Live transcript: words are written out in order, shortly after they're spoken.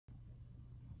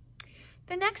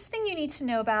The next thing you need to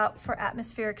know about for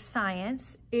atmospheric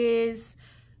science is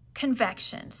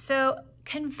convection. So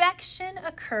convection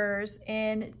occurs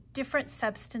in different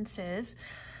substances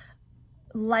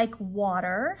like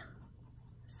water.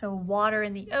 So water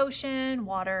in the ocean,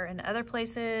 water in other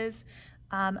places,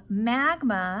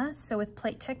 magma, so with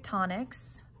plate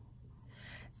tectonics.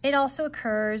 It also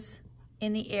occurs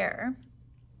in the air.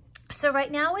 So right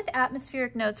now with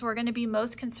atmospheric notes, we're going to be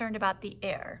most concerned about the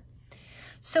air.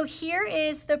 So here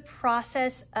is the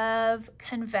process of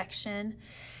convection.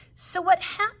 So what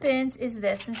happens is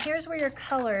this, and here's where your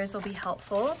colors will be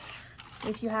helpful.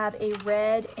 If you have a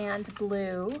red and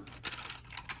blue,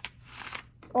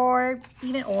 or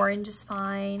even orange is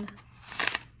fine.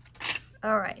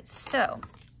 All right, so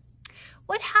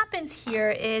what happens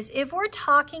here is if we're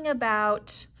talking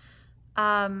about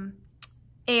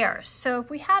air, so if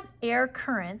we have air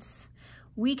currents,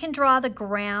 we can draw the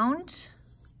ground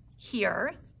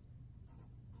here.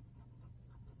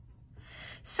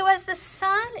 So as the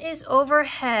sun is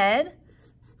overhead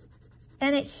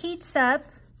and it heats up,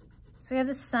 so we have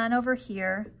the sun over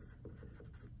here,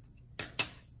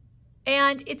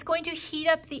 and it's going to heat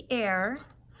up the air,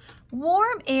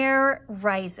 warm air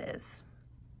rises.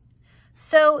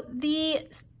 So the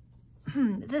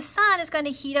sun is going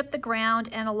to heat up the ground,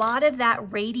 and a lot of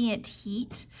that radiant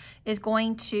heat is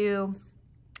going to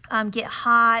get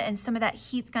hot, and some of that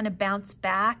heat's going to bounce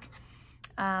back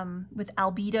with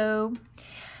albedo.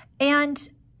 And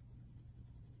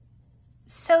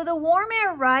so the warm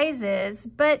air rises,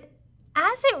 but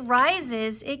as it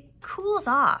rises, it cools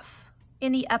off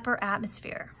in the upper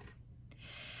atmosphere.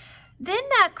 Then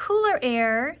that cooler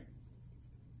air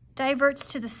diverts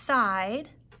to the side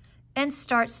and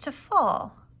starts to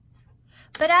fall.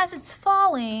 But as it's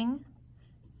falling,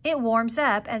 it warms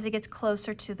up as it gets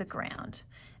closer to the ground.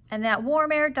 And that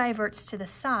warm air diverts to the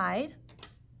side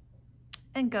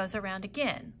and goes around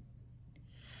again.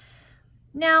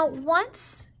 Now,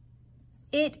 once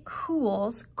it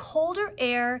cools, colder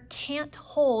air can't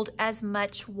hold as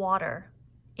much water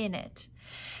in it.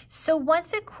 So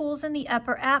once it cools in the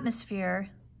upper atmosphere,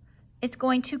 it's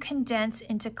going to condense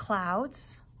into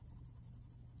clouds.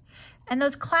 And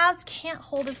those clouds can't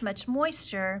hold as much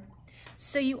moisture,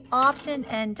 so you often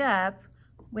end up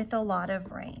with a lot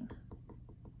of rain.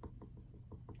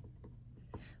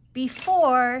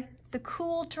 Before the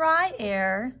cool, dry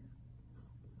air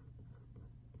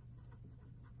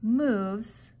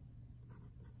moves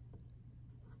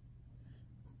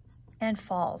and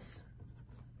falls.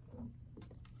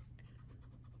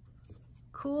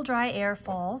 Cool, dry air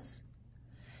falls.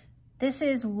 This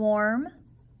is warm,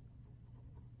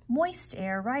 moist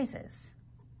air rises.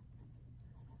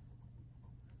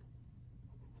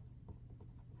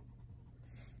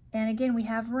 And again, we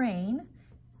have rain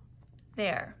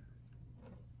there.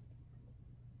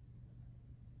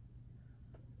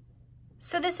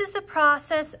 So this is the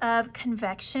process of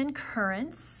convection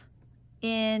currents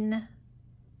in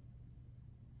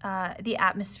the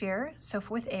atmosphere, so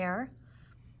with air.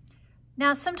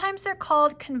 Now, sometimes they're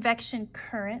called convection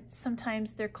currents,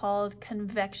 sometimes they're called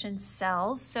convection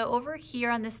cells. So over here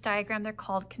on this diagram, they're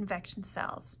called convection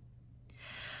cells.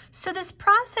 So this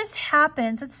process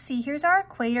happens, let's see, here's our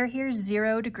equator, here's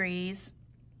 0 degrees.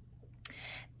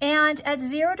 And at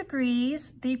 0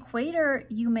 degrees, the equator,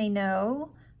 you may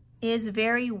know, is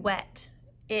very wet.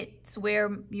 It's where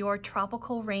your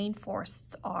tropical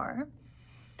rainforests are.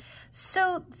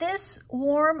 So this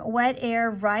warm, wet air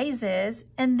rises,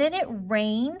 and then it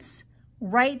rains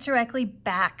right directly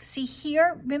back. See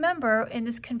here, remember in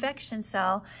this convection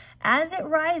cell, as it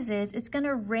rises, it's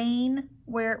gonna rain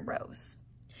where it rose.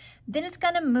 Then it's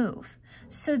gonna move.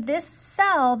 So this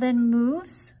cell then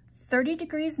moves 30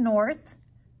 degrees north,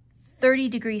 30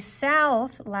 degrees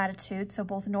south latitude, so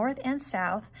both north and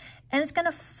south, and it's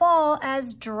gonna fall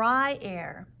as dry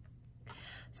air.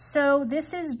 So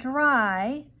this is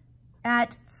dry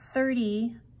at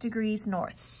 30 degrees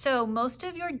north. So most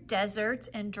of your deserts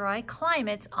and dry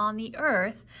climates on the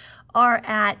earth are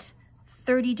at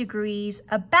 30 degrees,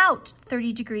 about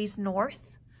 30 degrees north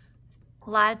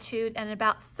latitude and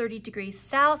about 30 degrees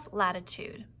south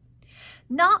latitude.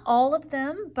 Not all of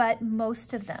them, but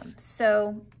most of them.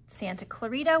 So Santa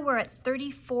Clarita, we're at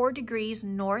 34 degrees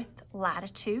north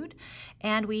latitude,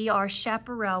 and we are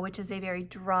Chaparral, which is a very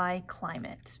dry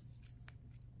climate.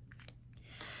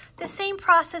 The same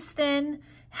process then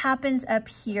happens up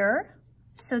here.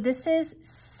 So this is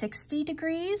 60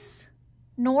 degrees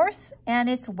north, and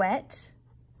it's wet.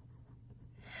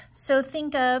 So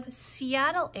think of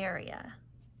Seattle area,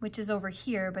 which is over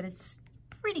here, but it's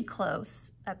pretty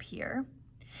close up here.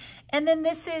 And then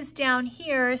this is down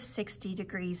here, 60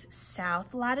 degrees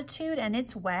south latitude, and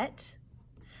it's wet.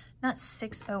 Not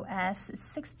 6OS, it's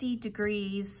 60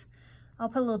 degrees. I'll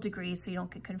put a little degrees so you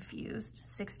don't get confused.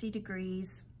 60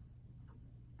 degrees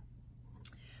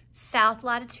south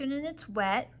latitude, and it's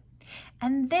wet.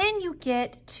 And then you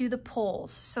get to the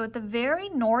poles. So at the very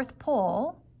North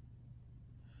Pole,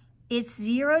 it's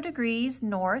 0 degrees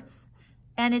north,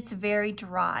 and it's very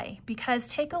dry, because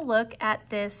take a look at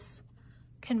this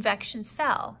convection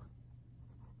cell.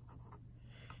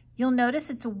 You'll notice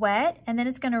it's wet, and then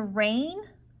it's going to rain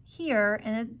here,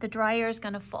 and the dry air is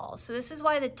going to fall. So this is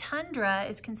why the tundra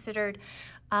is considered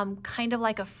kind of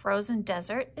like a frozen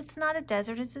desert. It's not a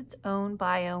desert, it's its own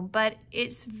biome, but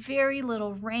it's very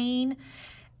little rain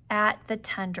at the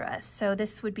tundra. So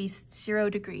this would be 0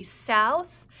 degrees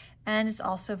south, and it's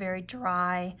also very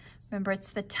dry. Remember, it's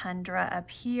the tundra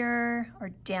up here or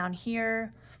down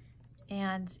here,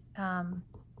 and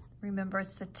remember,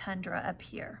 it's the tundra up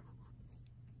here.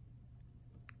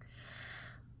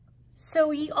 So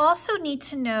we also need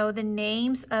to know the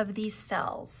names of these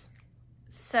cells.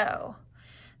 So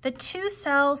the 2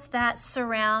 cells that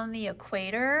surround the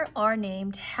equator are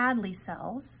named Hadley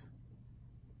cells.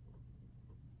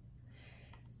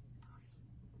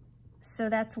 So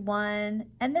that's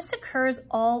one, and this occurs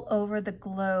all over the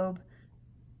globe.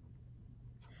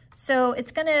 So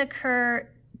it's going to occur,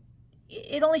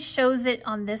 it only shows it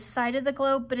on this side of the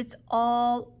globe, but it's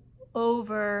all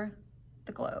over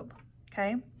the globe,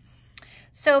 okay?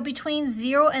 So between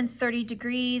 0 and 30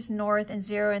 degrees north and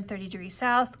 0 and 30 degrees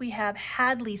south, we have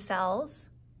Hadley cells.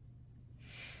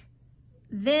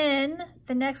 Then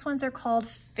the next ones are called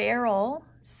Ferrel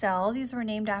cells. These were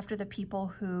named after the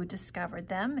people who discovered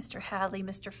them, Mr. Hadley,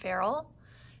 Mr. Ferrel.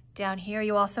 Down here,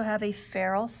 you also have a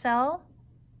Ferrel cell.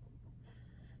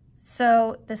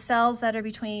 So the cells that are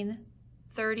between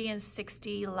 30 and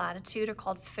 60 latitude are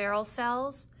called Ferrel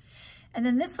cells. And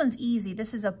then this one's easy.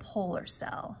 This is a polar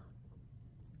cell.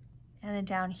 And then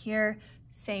down here,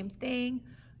 same thing,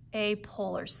 a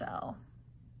polar cell.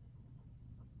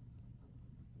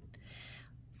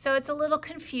 So it's a little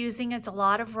confusing. It's a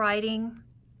lot of writing.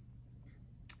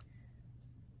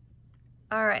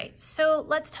 All right, so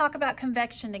let's talk about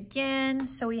convection again.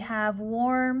 So we have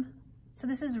warm. So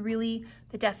this is really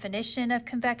the definition of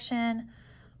convection.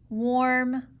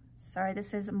 Warm, sorry,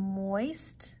 this is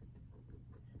moist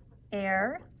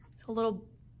air. So a little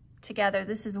together.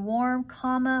 This is warm,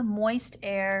 comma, moist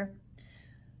air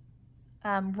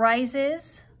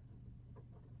rises,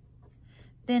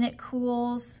 then it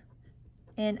cools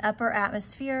in upper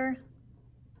atmosphere,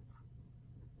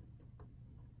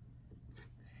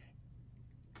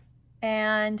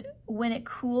 and when it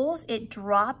cools, it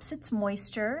drops its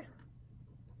moisture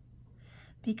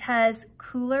because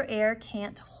cooler air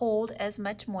can't hold as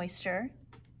much moisture.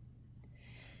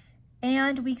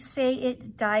 And we say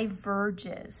it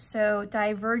diverges. So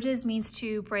diverges means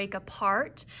to break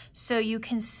apart. So you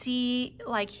can see,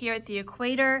 like here at the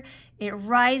equator, it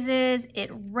rises,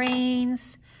 it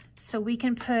rains. So we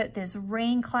can put this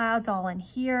rain clouds all in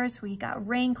here. So we got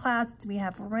rain clouds, we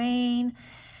have rain.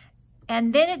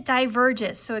 And then it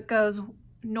diverges. So it goes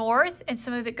north and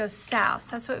some of it goes south.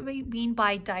 So that's what we mean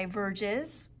by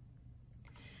diverges,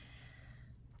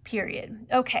 period.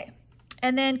 Okay.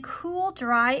 And then cool,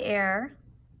 dry air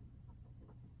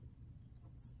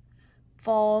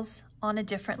falls on a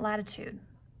different latitude.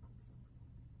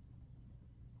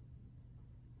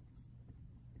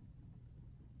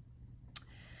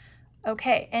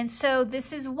 Okay, and so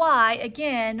this is why,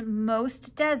 again,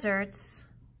 most deserts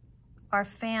are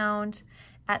found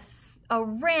at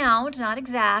around, not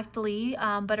exactly,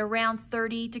 but around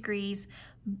 30 degrees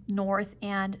north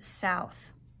and south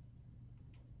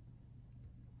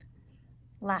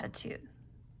latitude.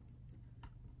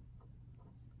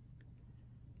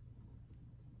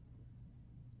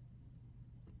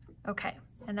 Okay,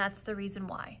 and that's the reason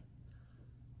why.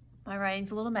 My writing's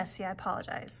a little messy, I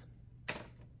apologize.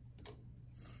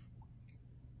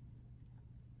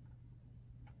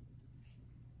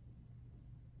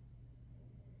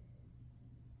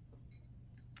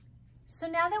 So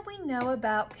now that we know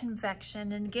about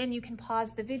convection, and again, you can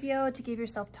pause the video to give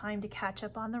yourself time to catch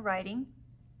up on the writing.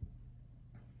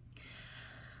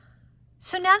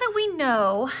 So now that we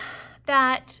know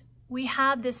that we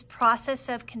have this process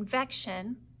of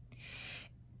convection,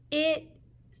 it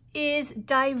is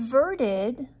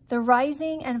diverted, the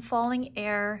rising and falling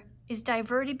air is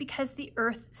diverted because the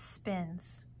earth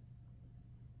spins.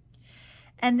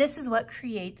 And this is what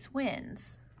creates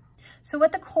winds. So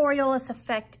what the Coriolis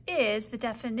effect is, the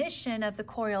definition of the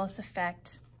Coriolis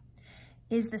effect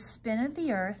is the spin of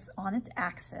the earth on its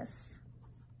axis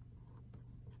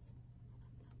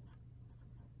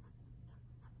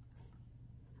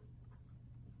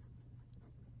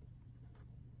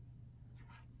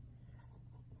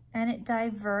and it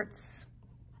diverts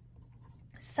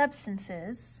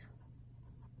substances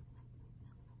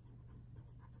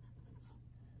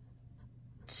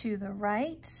to the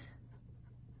right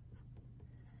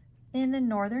in the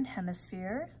northern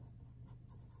hemisphere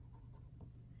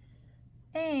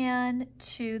and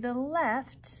to the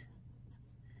left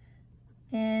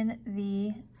in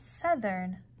the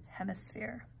southern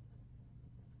hemisphere.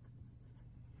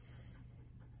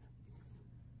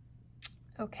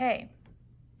 Okay,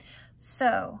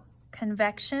 so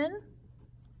convection,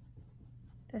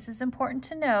 this is important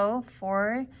to know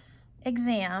for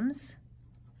exams.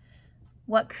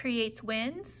 What creates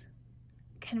winds?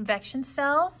 Convection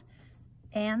cells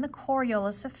and the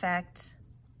Coriolis effect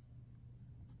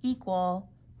equal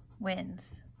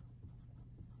winds.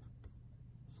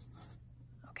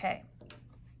 Okay,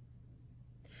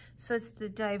 so it's the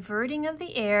diverting of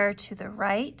the air to the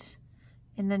right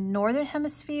in the northern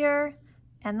hemisphere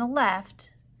and the left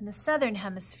in the southern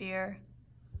hemisphere,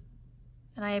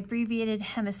 and I abbreviated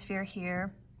hemisphere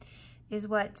here, is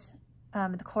what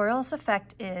the Coriolis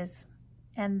effect is,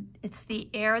 and it's the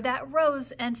air that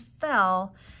rose and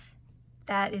fell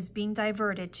that is being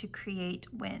diverted to create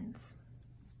winds.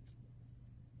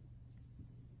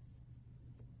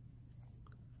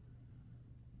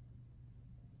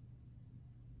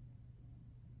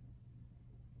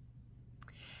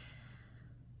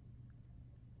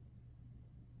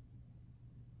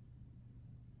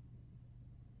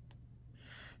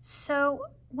 So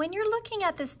when you're looking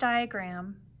at this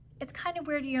diagram, it's kind of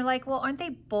weird. You're like, well, aren't they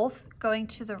both going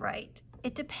to the right?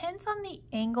 It depends on the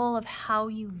angle of how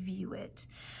you view it.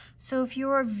 So if you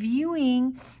are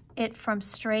viewing it from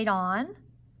straight on,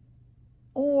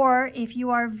 or if you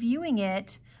are viewing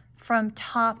it from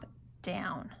top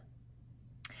down.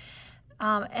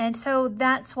 And so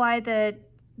that's why the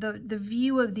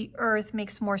view of the earth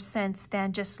makes more sense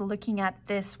than just looking at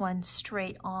this one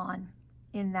straight on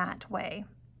in that way.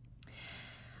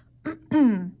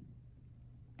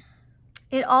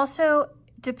 It also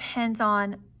depends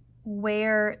on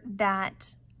where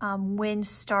that wind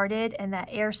started and that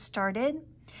air started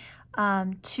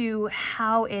to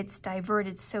how it's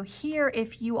diverted. So here,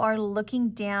 if you are looking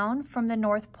down from the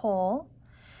North Pole,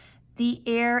 the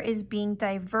air is being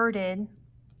diverted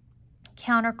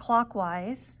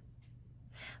counterclockwise.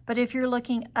 But if you're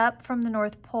looking up from the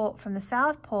North Pole, from the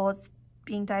South Pole, it's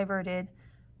being diverted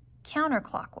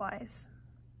counterclockwise.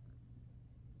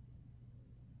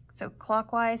 So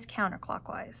clockwise,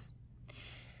 counterclockwise.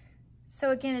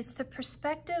 So again, it's the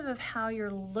perspective of how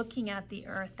you're looking at the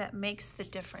earth that makes the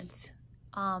difference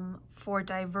for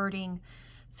diverting.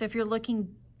 So if you're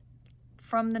looking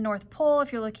from the North Pole,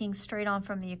 if you're looking straight on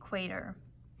from the equator.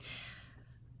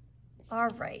 All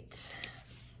right.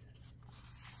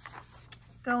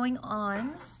 Going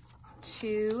on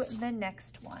to the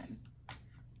next one.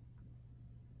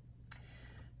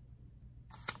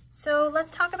 So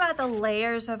let's talk about the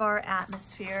layers of our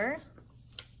atmosphere.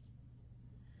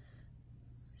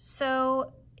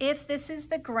 So if this is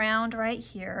the ground right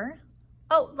here,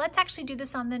 oh, let's actually do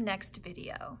this on the next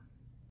video.